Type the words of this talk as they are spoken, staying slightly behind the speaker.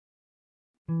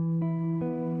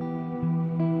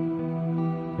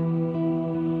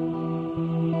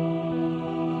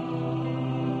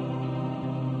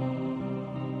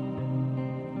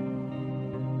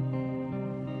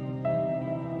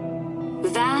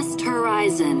Last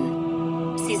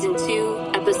Horizon, Season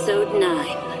 2, Episode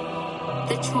 9.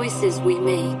 The Choices We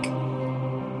Make.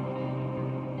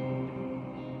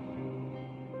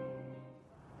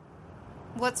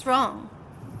 What's wrong?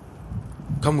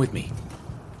 Come with me.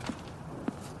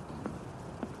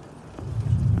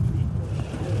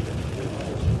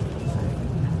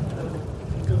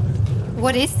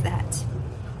 What is that?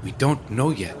 We don't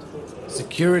know yet.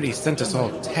 Security sent us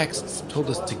all texts, told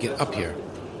us to get up here.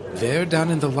 There,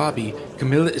 down in the lobby,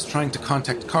 Camilla is trying to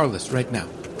contact Carlos right now.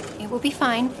 It will be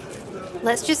fine.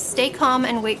 Let's just stay calm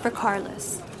and wait for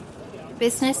Carlos.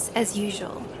 Business as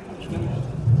usual.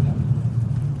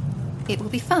 It will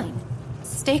be fine.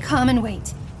 Stay calm and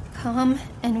wait. Calm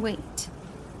and wait.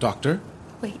 Doctor?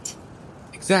 Wait.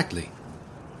 Exactly.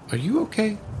 Are you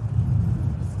okay?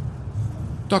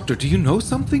 Doctor, do you know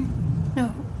something?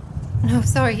 No,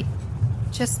 sorry.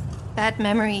 Just bad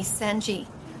memories, Sanji.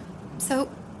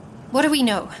 So, what do we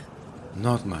know?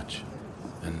 Not much.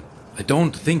 And I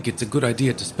don't think it's a good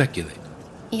idea to speculate.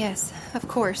 Yes, of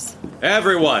course.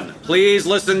 Everyone, please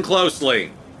listen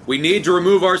closely. We need to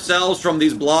remove ourselves from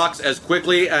these blocks as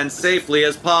quickly and safely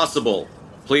as possible.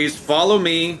 Please follow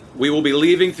me. We will be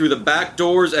leaving through the back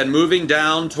doors and moving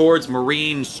down towards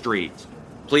Marine Street.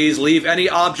 Please leave any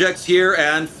objects here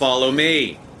and follow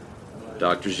me.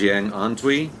 Dr. Jiang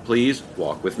Antwi, please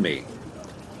walk with me.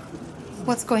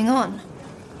 What's going on?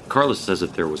 Carlos says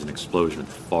that there was an explosion at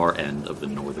the far end of the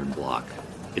northern block.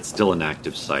 It's still an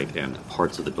active site, and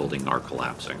parts of the building are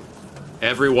collapsing.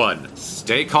 Everyone,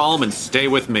 stay calm and stay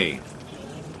with me.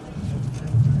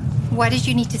 Why did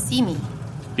you need to see me?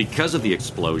 Because of the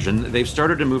explosion, they've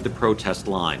started to move the protest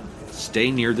line.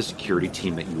 Stay near the security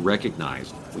team that you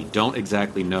recognize. We don't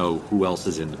exactly know who else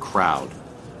is in the crowd.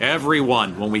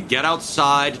 Everyone, when we get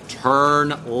outside, turn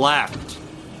left.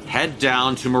 Head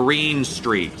down to Marine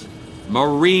Street.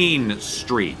 Marine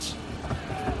Street.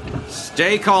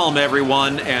 Stay calm,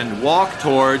 everyone, and walk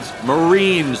towards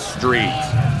Marine Street.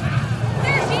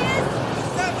 There she is!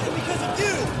 It's happening because of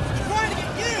you! We're trying to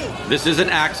get you! This is an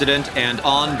accident and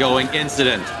ongoing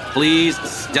incident. Please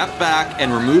step back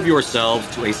and remove yourselves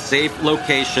to a safe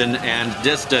location and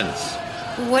distance.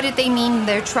 What did they mean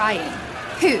they're trying?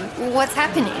 Who? What's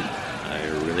happening? I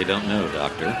really don't know,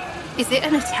 Doctor. Is it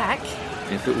an attack?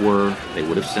 If it were, they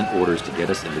would have sent orders to get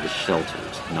us into the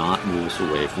shelters, not move us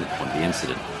away from the point of the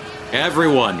incident.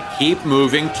 Everyone, keep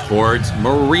moving towards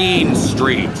Marine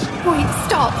Street. Wait,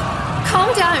 stop!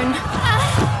 Calm down!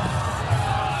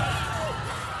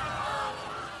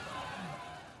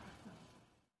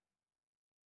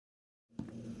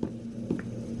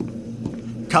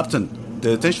 Captain,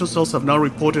 the detention cells have now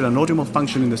reported an audio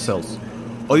malfunction in the cells.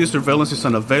 Audio surveillance is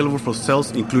unavailable for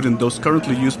cells, including those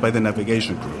currently used by the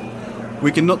navigation crew.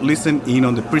 We cannot listen in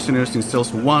on the prisoners in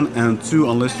cells 1 and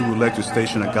 2 unless you would like to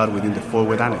station a guard within the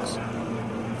forward annex.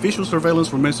 Visual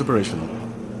surveillance remains operational.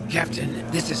 Captain,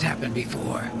 this has happened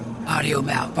before. Audio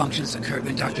malfunctions occurred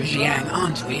when Dr. Jiang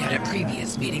Antwi had a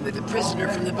previous meeting with a prisoner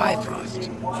from the Bifrost.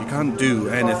 She can't do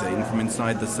anything from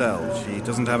inside the cell. She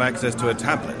doesn't have access to a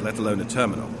tablet, let alone a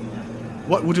terminal.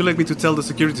 What would you like me to tell the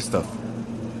security staff?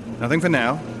 Nothing for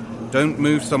now. Don't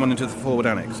move someone into the forward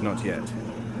annex, not yet.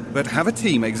 But have a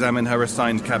team examine her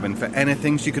assigned cabin for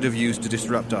anything she could have used to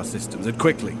disrupt our systems, and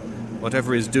quickly.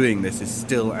 Whatever is doing this is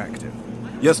still active.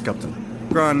 Yes, Captain.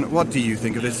 Gran, what do you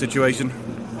think of this situation?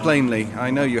 Plainly,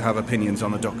 I know you have opinions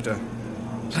on the Doctor.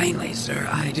 Plainly, sir,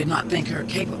 I did not think her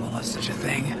capable of such a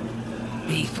thing.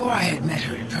 Before I had met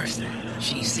her in person,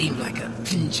 she seemed like a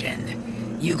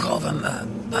Pinchen. You call them a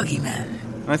boogeyman.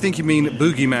 I think you mean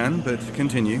boogeyman, but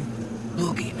continue.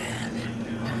 Boogeyman.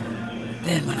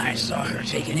 Then when I saw her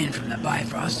taken in from the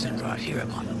Bifrost and brought here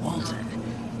upon the Walton,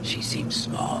 she seemed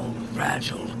small,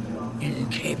 fragile,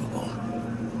 incapable.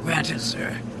 Granted,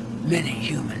 sir, many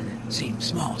human seem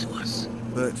small to us.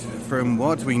 But from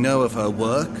what we know of her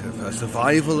work, of her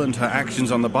survival and her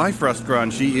actions on the Bifrost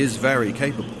Gran, she is very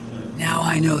capable. Now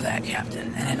I know that,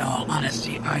 Captain, and in all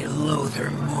honesty, I loathe her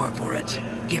more for it,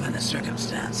 given the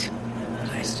circumstance.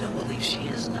 But I still believe she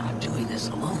is not doing this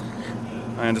alone.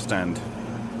 I understand.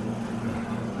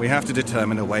 We have to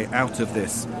determine a way out of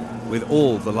this, with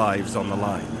all the lives on the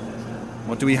line.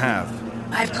 What do we have?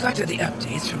 I've collected the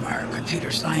updates from our computer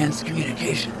science,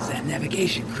 communications, and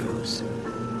navigation crews.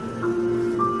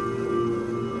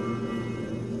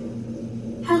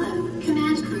 Hello,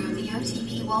 command crew of the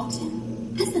OTP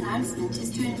Walton. This announcement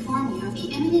is to inform you of the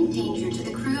imminent danger to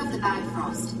the crew of the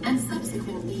Bifrost, and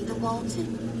subsequently the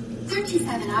Walton.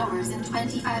 37 hours and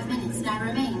 25 minutes now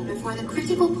remain before the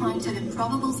critical point of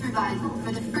improbable survival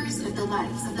for the first of the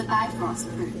lives of the Bifrost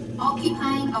crew,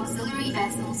 occupying auxiliary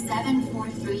vessel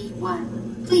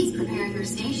 7431. Please prepare your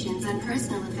stations and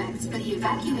personal effects for the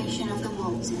evacuation of the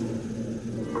Walton.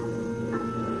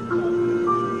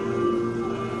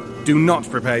 Do not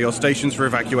prepare your stations for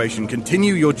evacuation.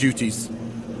 Continue your duties.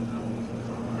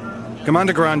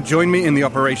 Commander Grant, join me in the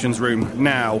operations room,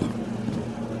 now.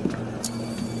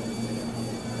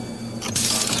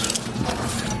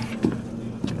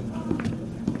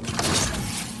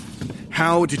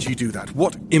 How did she do that?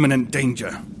 What imminent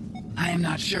danger? I am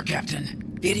not sure,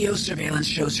 Captain. Video surveillance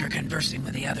shows her conversing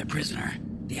with the other prisoner.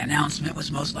 The announcement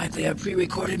was most likely a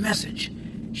pre-recorded message.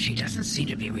 She doesn't seem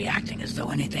to be reacting as though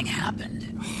anything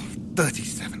happened.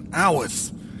 37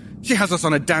 hours! She has us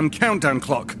on a damn countdown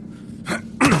clock!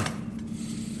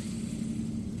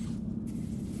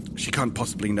 She can't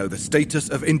possibly know the status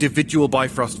of individual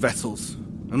Bifrost vessels.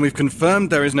 And we've confirmed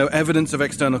there is no evidence of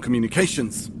external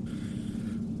communications.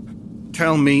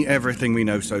 Tell me everything we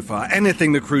know so far.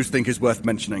 Anything the crews think is worth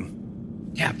mentioning.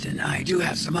 Captain, I do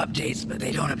have some updates, but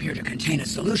they don't appear to contain a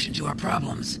solution to our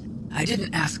problems. I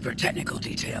didn't ask for technical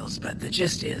details, but the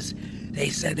gist is, they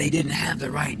said they didn't have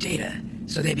the right data,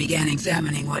 so they began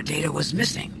examining what data was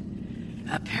missing.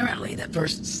 Apparently, the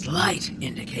first slight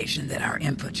indication that our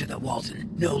input to the Walton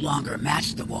no longer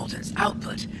matched the Walton's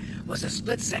output was a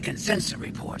split-second sensor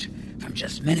report from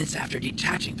just minutes after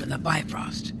detaching from the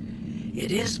Bifrost.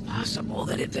 It is possible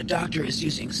that if the Doctor is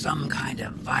using some kind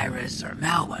of virus or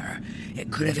malware,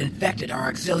 it could have infected our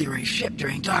auxiliary ship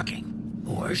during docking.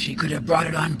 Or she could have brought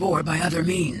it on board by other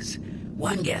means.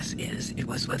 One guess is it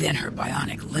was within her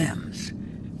bionic limbs.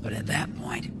 But at that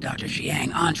point, Dr.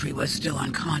 Jiang Antwi was still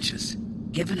unconscious.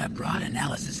 Given a broad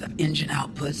analysis of engine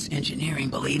outputs, engineering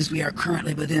believes we are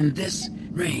currently within this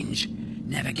range.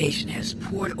 Navigation has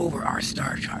poured over our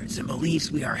star charts and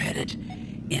believes we are headed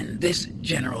in this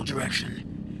general direction.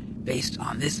 Based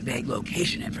on this vague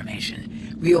location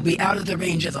information, we will be out of the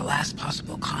range of the last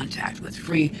possible contact with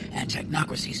free and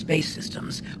technocracy space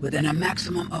systems within a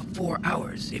maximum of 4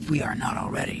 hours, if we are not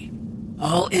already.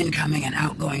 All incoming and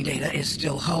outgoing data is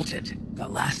still halted. The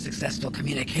last successful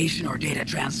communication or data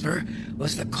transfer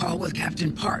was the call with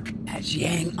Captain Park at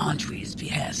Jiang Antwi's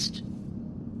behest.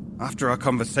 After our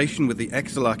conversation with the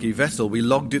Exelarchy vessel, we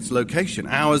logged its location,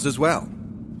 ours as well.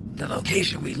 The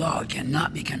location we logged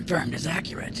cannot be confirmed as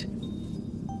accurate.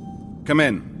 Come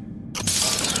in.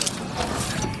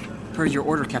 Per your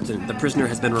order, Captain, the prisoner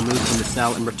has been removed from the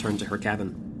cell and returned to her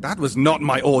cabin. That was not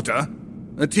my order.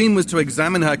 The team was to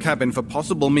examine her cabin for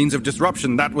possible means of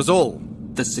disruption, that was all.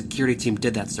 The security team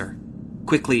did that, sir.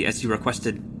 Quickly, as you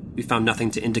requested, we found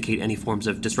nothing to indicate any forms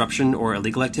of disruption or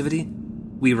illegal activity.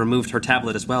 We removed her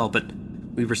tablet as well, but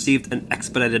we received an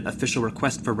expedited official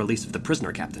request for release of the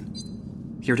prisoner, Captain.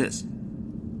 Here it is.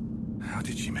 How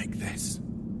did she make this?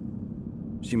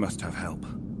 She must have help.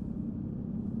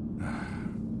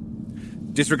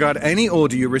 Disregard any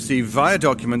order you receive via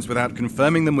documents without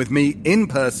confirming them with me in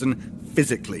person,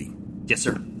 physically. Yes,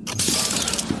 sir.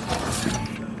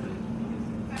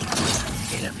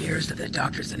 It appears that the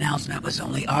Doctor's announcement was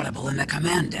only audible in the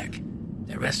command deck.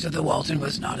 The rest of the Walton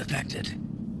was not affected.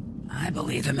 I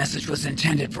believe the message was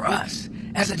intended for us,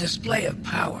 as a display of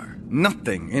power.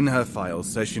 Nothing in her files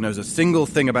says she knows a single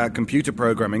thing about computer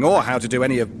programming or how to do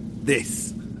any of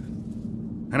this.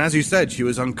 And as you said, she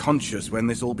was unconscious when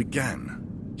this all began.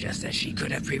 Just as she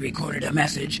could have pre-recorded a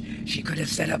message, she could have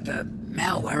set up the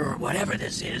malware or whatever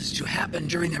this is to happen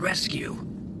during the rescue.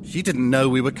 She didn't know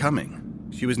we were coming.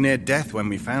 She was near death when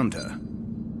we found her.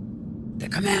 The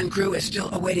command crew is still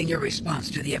awaiting your response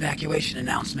to the evacuation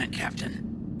announcement,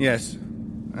 Captain. Yes.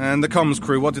 And the comms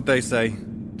crew, what did they say?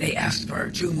 They asked for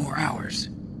 2 more hours.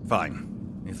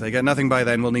 Fine. If they get nothing by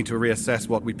then, we'll need to reassess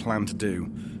what we plan to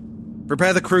do.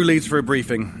 Prepare the crew leads for a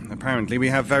briefing. Apparently, we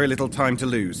have very little time to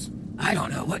lose. I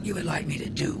don't know what you would like me to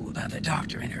do about the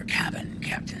Doctor in her cabin,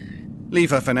 Captain.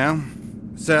 Leave her for now.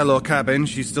 Cell or cabin,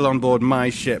 she's still on board my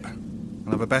ship.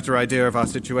 I'll have a better idea of our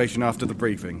situation after the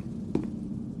briefing.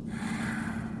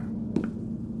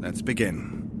 Let's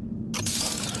begin.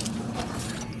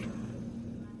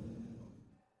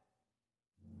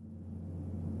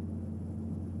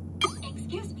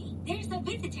 Excuse me, there's a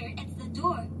visitor at the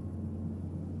door.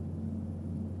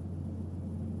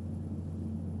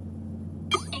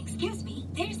 Excuse me,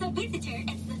 there's a visitor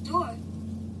at the door.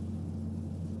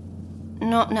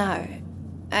 Not now.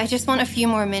 I just want a few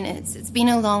more minutes. It's been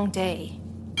a long day.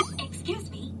 Excuse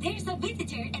me, there's a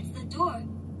visitor at the door.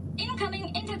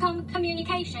 Incoming intercom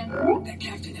communication. The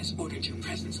captain has ordered your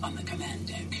presence on the command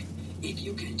deck. If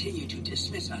you continue to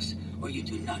dismiss us, or you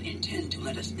do not intend to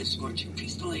let us escort you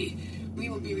peacefully, we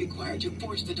will be required to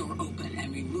force the door open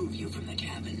and remove you from the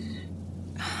cabin.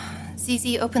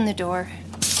 ZZ, open the door.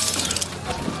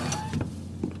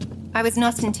 I was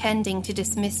not intending to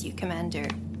dismiss you, Commander.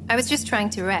 I was just trying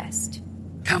to rest.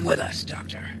 Come with us,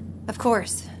 Doctor. Of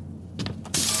course.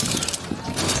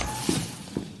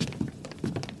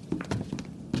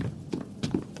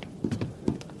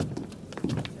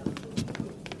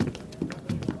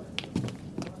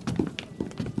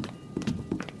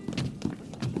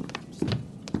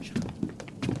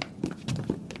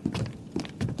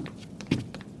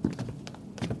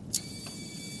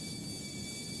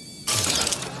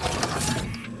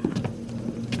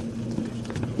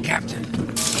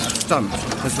 Stunt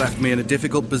has left me in a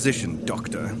difficult position,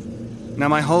 Doctor. Now,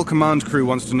 my whole command crew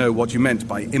wants to know what you meant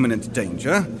by imminent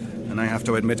danger, and I have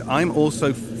to admit I'm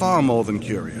also far more than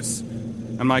curious.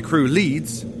 And my crew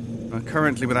leads are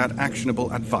currently without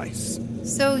actionable advice.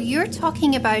 So you're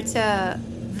talking about,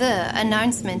 the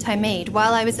announcement I made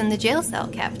while I was in the jail cell,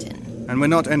 Captain. And we're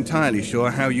not entirely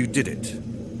sure how you did it.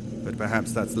 But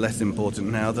perhaps that's less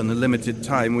important now than the limited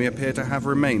time we appear to have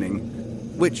remaining.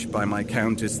 Which, by my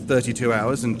count, is 32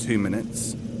 hours and 2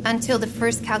 minutes. Until the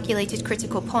first calculated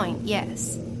critical point,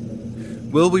 yes.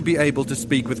 Will we be able to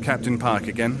speak with Captain Park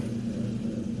again?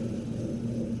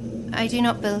 I do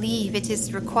not believe it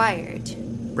is required.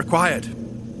 Required?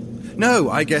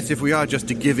 No, I guess if we are just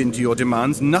to give in to your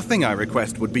demands, nothing I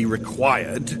request would be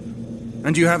required.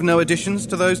 And you have no additions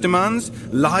to those demands?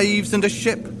 Lives and a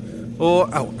ship? Or,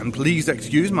 and please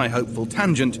excuse my hopeful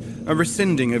tangent, a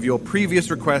rescinding of your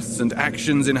previous requests and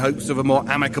actions in hopes of a more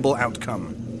amicable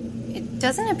outcome. It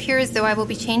doesn't appear as though I will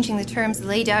be changing the terms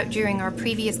laid out during our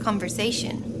previous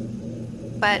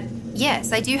conversation. But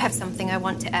yes, I do have something I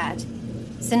want to add.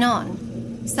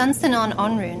 Sinan, Sun Sinan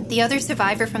Onrun, the other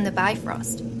survivor from the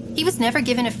Bifrost. He was never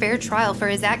given a fair trial for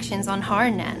his actions on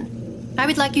Harnan. I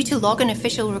would like you to log an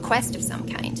official request of some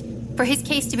kind. For his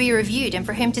case to be reviewed and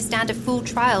for him to stand a full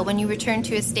trial when you return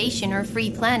to a station or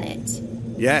free planet.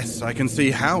 Yes, I can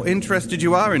see how interested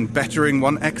you are in bettering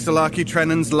one Exelarchy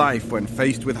Trennan's life when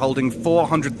faced with holding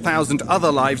 400,000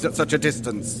 other lives at such a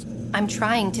distance. I'm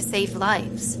trying to save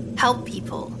lives, help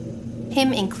people,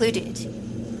 him included.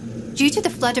 Due to the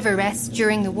flood of arrests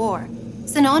during the war,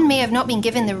 Sinan may have not been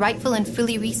given the rightful and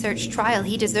fully researched trial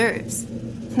he deserves,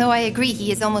 though I agree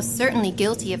he is almost certainly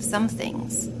guilty of some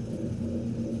things.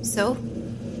 So,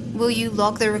 will you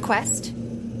log the request?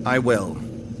 I will.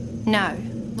 Now,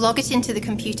 log it into the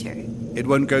computer. It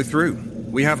won't go through.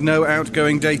 We have no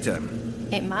outgoing data.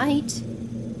 It might.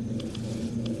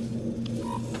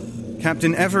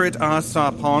 Captain Everett R.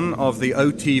 Sarpon of the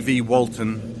OTV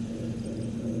Walton.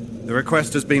 The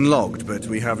request has been logged, but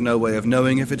we have no way of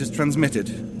knowing if it is transmitted,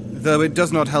 though it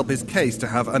does not help his case to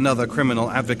have another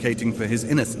criminal advocating for his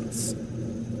innocence.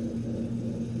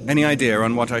 Any idea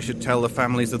on what I should tell the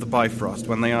families of the Bifrost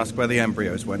when they ask where the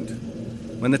embryos went?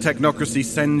 When the technocracy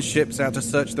sends ships out to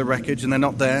search the wreckage and they're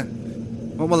not there?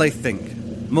 What will they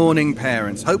think? Mourning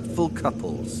parents, hopeful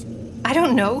couples. I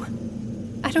don't know.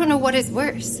 I don't know what is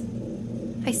worse.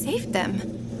 I saved them.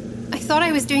 I thought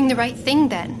I was doing the right thing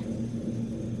then.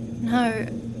 Now,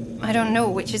 I don't know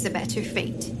which is a better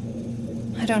fate.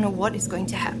 I don't know what is going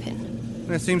to happen.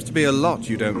 There seems to be a lot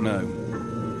you don't know.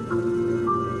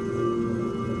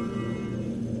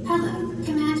 Hello,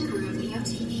 Command Crew of the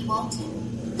OTV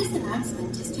Walton. This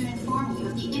announcement is to inform you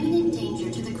of the imminent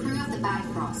danger to the crew of the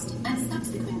Bifrost and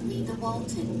subsequently the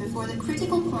Walton before the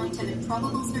critical point of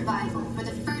improbable survival for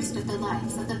the first of the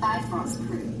lives of the Bifrost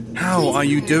crew. How are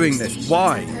you doing this?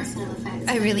 Why?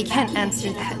 I really can't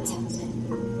answer that.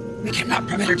 We cannot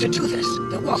permit her to do this.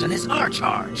 The Walton is our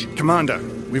charge. Commander,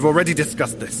 we've already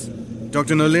discussed this.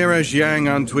 Dr. Nolira Jiang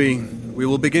Antwi, we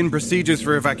will begin procedures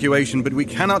for evacuation, but we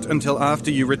cannot until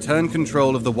after you return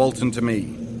control of the Walton to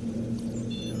me.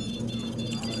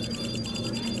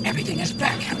 Everything is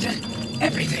back, Captain.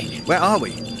 Everything. Where are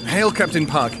we? Hail Captain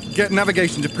Park. Get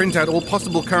navigation to print out all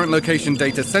possible current location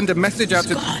data. Send a message out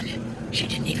to... It's gone. She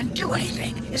didn't even do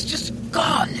anything. It's just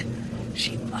gone.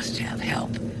 She must have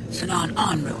help. Sinan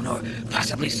Onrun, or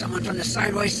possibly someone from the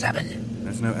Cyroy 7.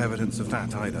 There's no evidence of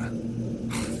that either.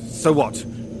 So what?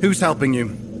 Who's helping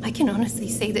you? I can honestly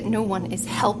say that no one is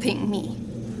helping me.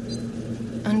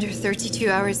 Under 32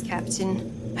 hours,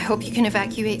 Captain. I hope you can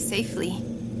evacuate safely.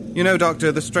 You know,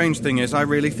 Doctor, the strange thing is I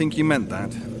really think you meant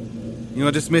that. You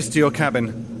are dismissed to your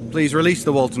cabin. Please release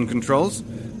the Walton controls,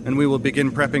 and we will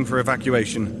begin prepping for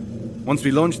evacuation. Once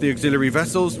we launch the auxiliary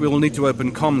vessels, we will need to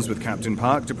open comms with Captain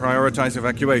Park to prioritize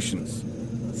evacuations.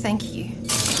 Thank you.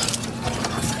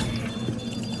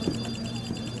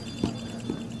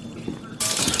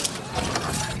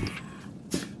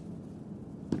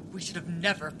 We should have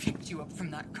never picked you up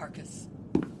from that carcass.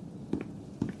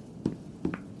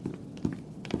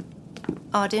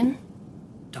 Auden?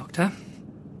 Doctor?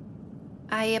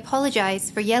 I apologize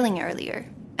for yelling earlier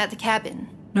at the cabin.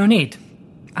 No need.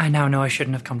 I now know I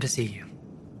shouldn't have come to see you.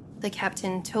 The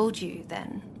captain told you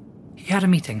then? He had a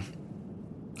meeting.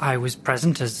 I was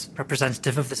present as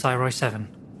representative of the Cyroy 7.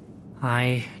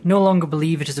 I no longer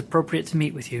believe it is appropriate to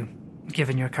meet with you,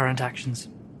 given your current actions.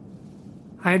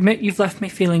 I admit you've left me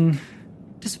feeling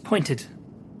disappointed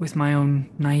with my own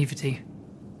naivety.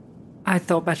 I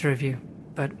thought better of you,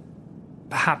 but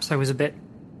perhaps I was a bit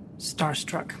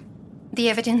starstruck. The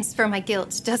evidence for my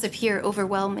guilt does appear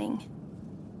overwhelming.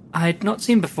 I'd not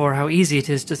seen before how easy it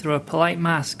is to throw a polite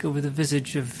mask over the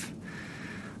visage of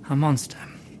a monster.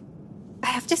 I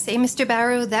have to say, Mr.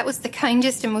 Barrow, that was the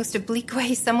kindest and most oblique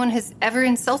way someone has ever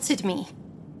insulted me.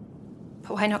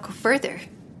 But why not go further?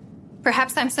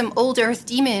 Perhaps I'm some old earth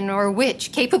demon or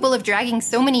witch capable of dragging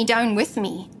so many down with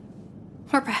me.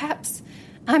 Or perhaps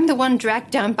I'm the one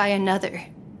dragged down by another.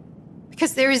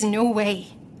 Because there is no way,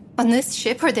 on this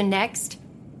ship or the next,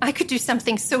 I could do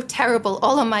something so terrible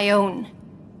all on my own.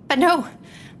 But no,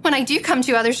 when I do come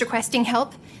to others requesting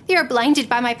help, they are blinded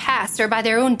by my past or by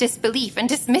their own disbelief and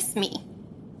dismiss me.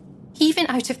 Even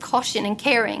out of caution and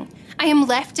caring, I am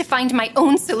left to find my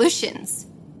own solutions.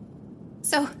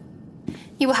 So,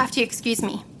 you will have to excuse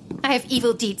me. I have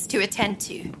evil deeds to attend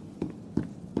to.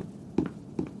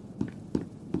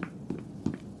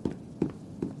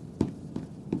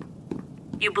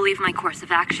 You believe my course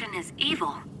of action is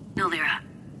evil, Nolira?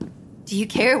 Do you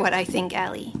care what I think,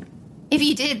 Allie? If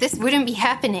you did, this wouldn't be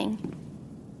happening.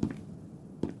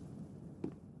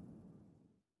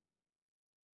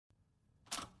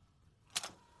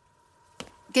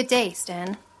 Good day,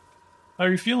 Stan. How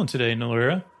are you feeling today,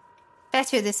 Nolira?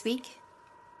 Better this week.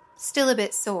 Still a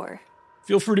bit sore.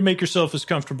 Feel free to make yourself as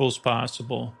comfortable as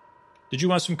possible. Did you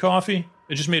want some coffee?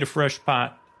 I just made a fresh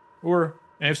pot. Or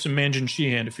I have some Manjin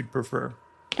Shihan if you'd prefer.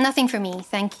 Nothing for me,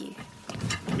 thank you.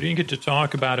 We didn't get to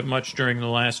talk about it much during the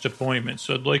last appointment,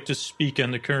 so I'd like to speak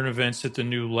on the current events at the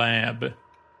new lab.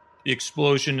 The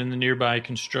explosion in the nearby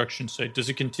construction site. Does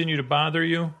it continue to bother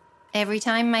you? Every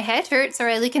time my head hurts or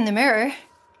I look in the mirror.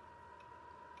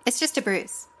 It's just a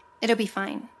bruise. It'll be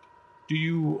fine. Do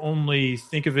you only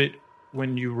think of it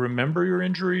when you remember your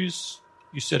injuries?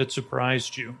 You said it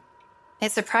surprised you.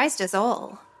 It surprised us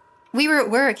all. We were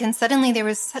at work and suddenly there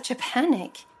was such a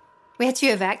panic. We had to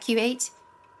evacuate.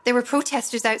 There were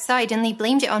protesters outside and they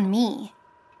blamed it on me.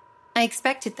 I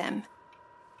expected them.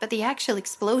 But the actual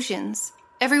explosions,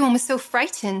 everyone was so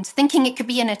frightened, thinking it could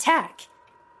be an attack.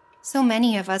 So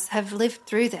many of us have lived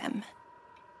through them.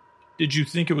 Did you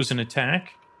think it was an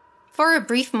attack? For a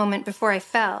brief moment before I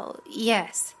fell,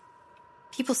 yes.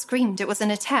 People screamed it was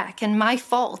an attack and my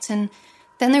fault, and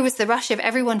then there was the rush of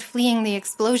everyone fleeing the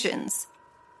explosions.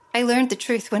 I learned the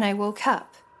truth when I woke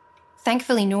up.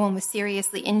 Thankfully, no one was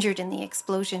seriously injured in the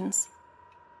explosions.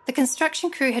 The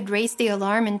construction crew had raised the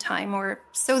alarm in time, or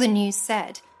so the news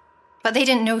said, but they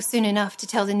didn't know soon enough to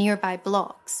tell the nearby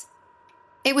blocks.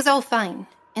 It was all fine,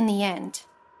 in the end.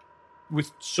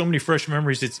 With so many fresh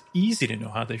memories, it's easy to know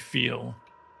how they feel.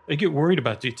 I get worried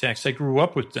about the attacks. I grew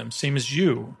up with them, same as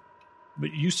you.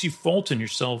 But you see fault in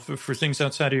yourself for things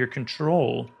outside of your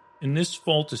control, and this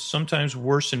fault is sometimes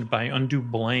worsened by undue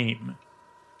blame.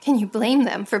 Can you blame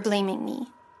them for blaming me?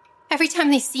 Every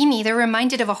time they see me, they're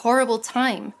reminded of a horrible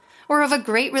time, or of a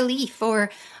great relief,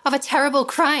 or of a terrible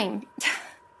crime.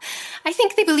 I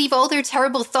think they believe all their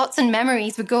terrible thoughts and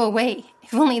memories would go away,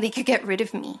 if only they could get rid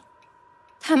of me.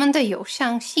 他们的友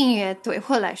善信誉对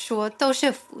我来说都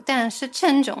是负担，是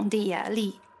沉重的压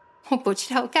力。我不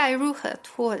知道该如何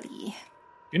脱离。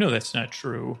 You know that's not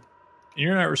true. And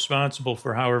you're not responsible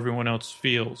for how everyone else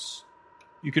feels.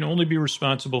 You can only be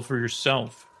responsible for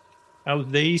yourself. How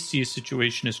they see a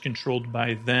situation is controlled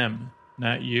by them,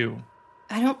 not you.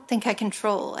 I don't think I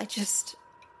control. I just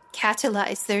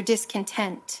catalyze their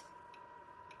discontent.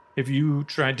 Have you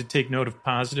tried to take note of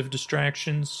positive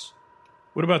distractions?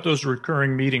 What about those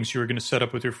recurring meetings you were going to set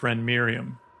up with your friend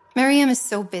Miriam? Miriam is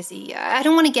so busy. I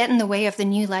don't want to get in the way of the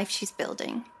new life she's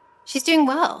building. She's doing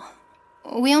well.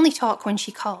 We only talk when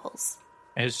she calls.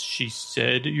 Has she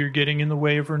said you're getting in the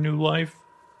way of her new life?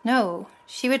 No,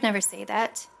 she would never say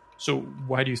that. So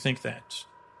why do you think that?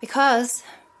 Because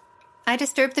I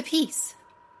disturb the peace.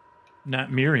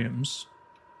 Not Miriam's.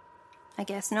 I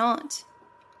guess not.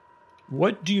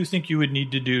 What do you think you would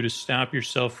need to do to stop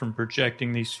yourself from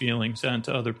projecting these feelings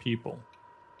onto other people?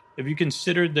 Have you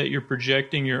considered that you're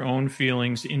projecting your own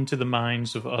feelings into the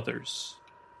minds of others?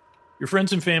 Your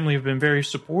friends and family have been very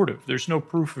supportive. There's no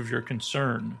proof of your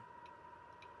concern.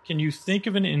 Can you think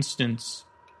of an instance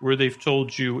where they've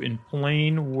told you in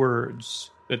plain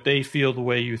words that they feel the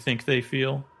way you think they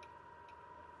feel?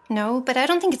 No, but I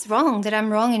don't think it's wrong that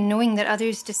I'm wrong in knowing that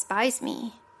others despise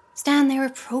me. Stan, there are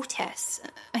protests.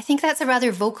 I think that's a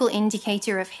rather vocal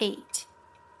indicator of hate.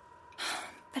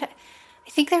 But I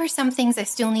think there are some things I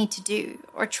still need to do,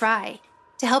 or try,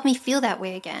 to help me feel that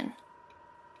way again.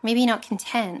 Maybe not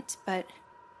content, but...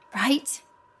 right?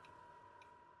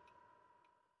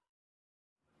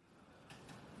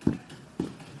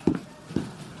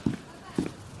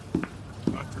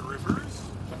 Dr. Rivers?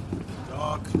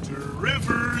 Dr.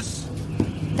 Rivers!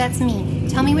 That's me.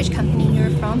 Tell me which company you're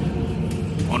from.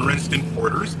 On Renston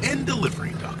Porters and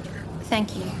Delivery, Doctor.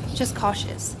 Thank you. Just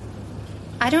cautious.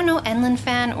 I don't know Enlund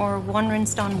Fan or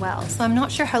Wanrenston well, so I'm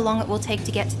not sure how long it will take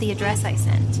to get to the address I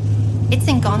sent. It's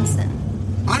in Gonson.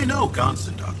 I know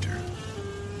Gonson, Doctor.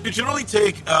 It should only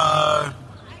take, 20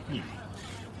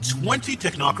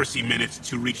 technocracy minutes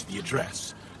to reach the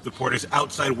address. The port is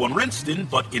outside Wanrenston,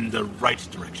 but in the right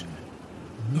direction.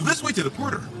 This way to the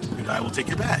porter, and I will take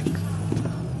your bag.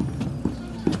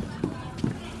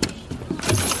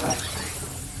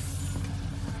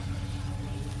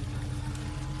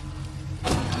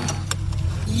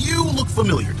 You look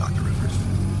familiar, Dr. Rivers.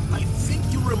 I think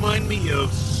you remind me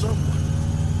of someone.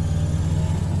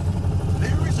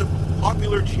 There is a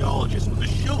popular geologist with a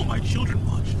show my children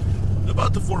watch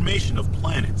about the formation of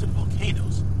planets and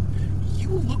volcanoes. You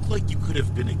look like you could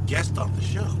have been a guest on the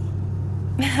show.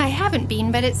 I haven't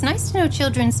been, but it's nice to know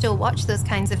children still watch those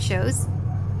kinds of shows.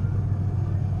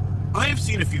 I have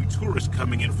seen a few tourists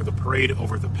coming in for the parade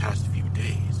over the past few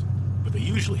days, but they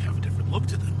usually have a different look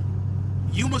to them.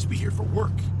 You must be here for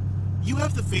work. You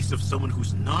have the face of someone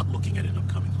who's not looking at an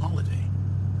upcoming holiday.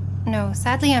 No,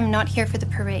 sadly I'm not here for the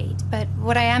parade, but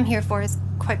what I am here for is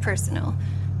quite personal.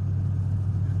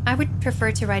 I would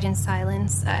prefer to write in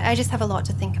silence. I just have a lot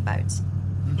to think about.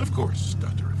 Of course,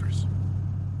 Dr. Rivers.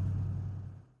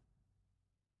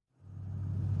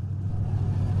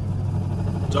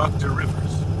 Dr.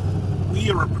 Rivers,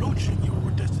 we are approaching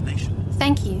your destination.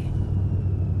 Thank you.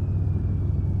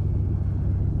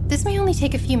 This may only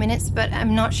take a few minutes, but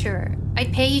I'm not sure.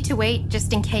 I'd pay you to wait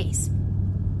just in case.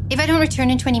 If I don't return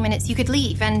in 20 minutes, you could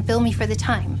leave and bill me for the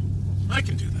time. I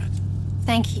can do that.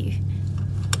 Thank you.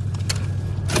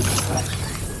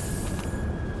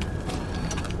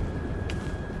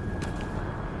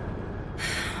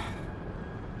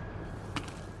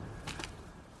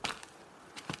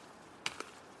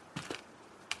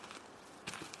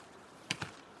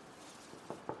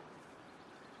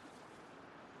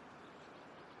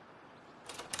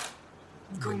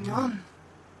 Going on?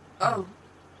 Oh,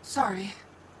 sorry.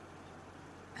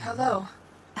 Hello.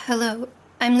 Hello.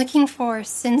 I'm looking for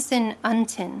Sinsen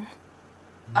Untin.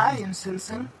 I am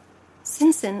Sinsen.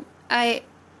 Sinsen,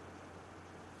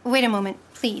 Wait a moment,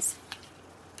 please.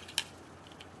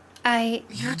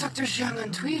 You're Dr. Xiang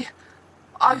Antui.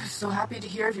 I was so happy to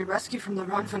hear of your rescue from the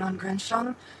Ranfanon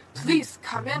Grenshan. Please,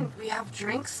 come in. We have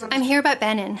drinks and... I'm here about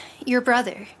Benin, your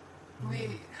brother. We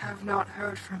have not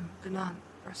heard from Benin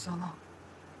for so long.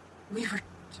 We were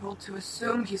told to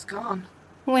assume he's gone.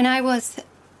 I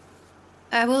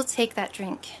will take that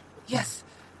drink. Yes.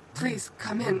 Please,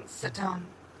 come in. Sit down.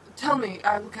 Tell me,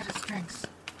 I will get us drinks.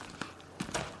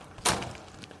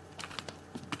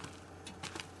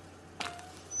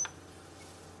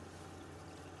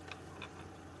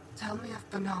 Tell me of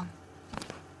Benin.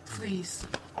 Please.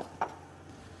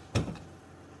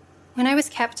 When I was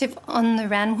captive on the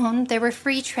Ranwon, there were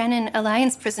free Trenin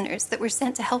Alliance prisoners that were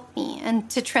sent to help me and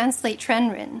to translate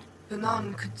Trenrin.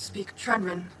 Benin could speak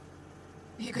Trenrin.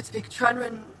 He could speak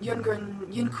Trenrin,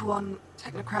 Yungren, Yinkuan,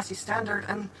 Technocracy Standard,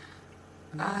 and,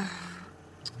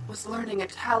 was learning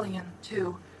Italian,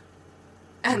 too.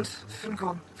 And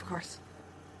Fingon, of course.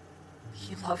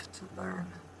 He loved to learn.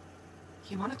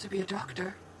 He wanted to be a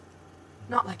doctor.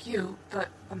 Not like you, but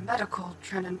a medical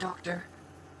Trenin doctor.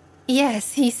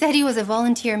 Yes, he said he was a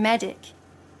volunteer medic.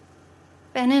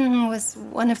 Benin was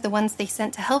one of the ones they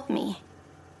sent to help me.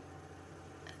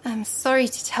 I'm sorry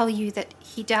to tell you that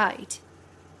he died.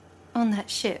 On that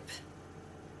ship.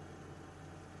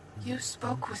 You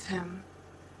spoke with him.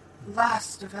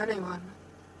 Last of anyone.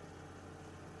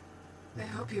 I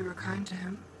hope you were kind to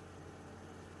him.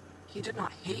 He did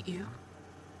not hate you.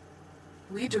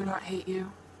 We do not hate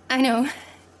you. I know.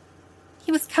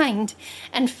 He was kind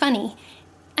and funny,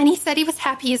 and he said he was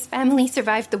happy his family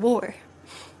survived the war.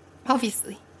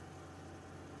 Obviously.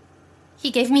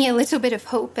 He gave me a little bit of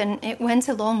hope, and it went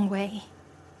a long way.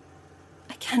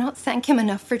 I cannot thank him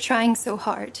enough for trying so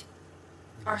hard.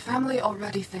 Our family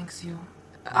already thanks you.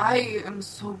 I am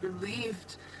so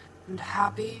relieved and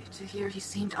happy to hear he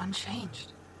seemed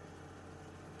unchanged.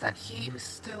 That he was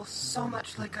still so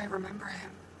much like I remember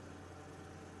him.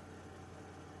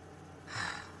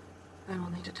 I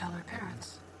will need to tell her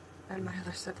parents and my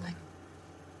other sibling.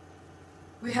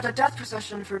 We had a death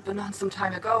procession for Banan some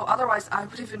time ago, otherwise I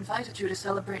would have invited you to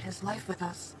celebrate his life with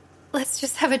us. Let's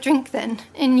just have a drink then,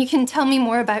 and you can tell me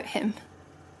more about him.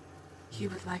 He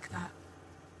would like that.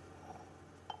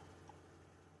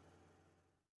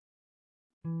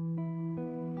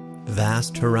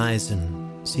 Vast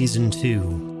Horizon, Season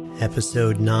 2,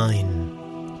 Episode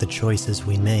 9, The Choices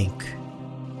We Make.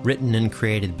 Written and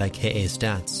created by K.A.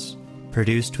 Statz.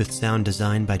 Produced with sound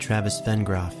design by Travis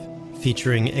Vengroff.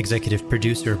 Featuring executive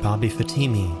producer Bobby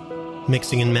Fatimi.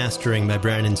 Mixing and mastering by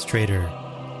Brandon Strader.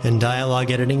 And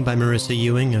dialogue editing by Marissa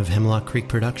Ewing of Hemlock Creek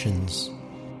Productions.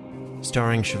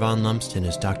 Starring Siobhan Lumsden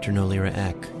as Dr. Nolira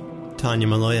Eck. Tanya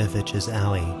Maloyevich as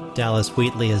Allie. Dallas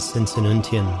Wheatley as Sinsen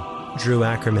Untian. Drew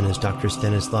Ackerman as Dr.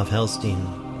 Stanislav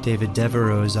Helstein. David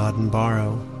Devereaux as Auden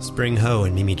Barrow. Spring Ho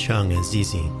and Mimi Chung as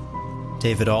Zizi.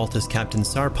 David Alt as Captain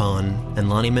Sarpon. And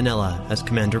Lonnie Manella as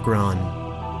Commander Gran.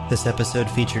 This episode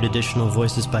featured additional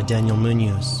voices by Daniel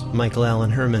Munoz, Michael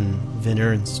Allen Herman, Vin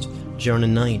Ernst, Jonah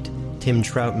Knight, Tim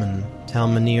Troutman, Tal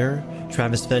Manier,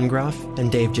 Travis Vengroff,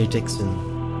 and Dave J.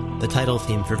 Dixon. The title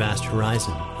theme for Vast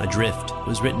Horizon, Adrift,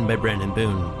 was written by Brandon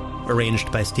Boone,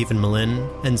 arranged by Stephen Malin,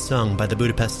 and sung by the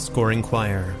Budapest Scoring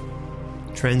Choir.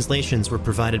 Translations were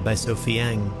provided by Sophie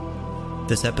Yang.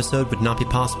 This episode would not be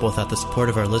possible without the support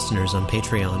of our listeners on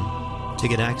Patreon. To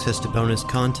get access to bonus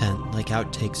content like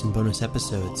outtakes and bonus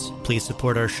episodes, please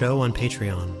support our show on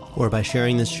Patreon, or by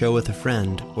sharing this show with a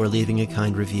friend or leaving a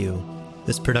kind review.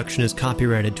 This production is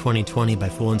copyrighted 2020 by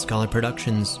Fool and Scholar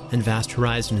Productions, and Vast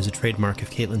Horizon is a trademark of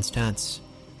Caitlin Statz.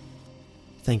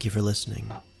 Thank you for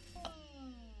listening.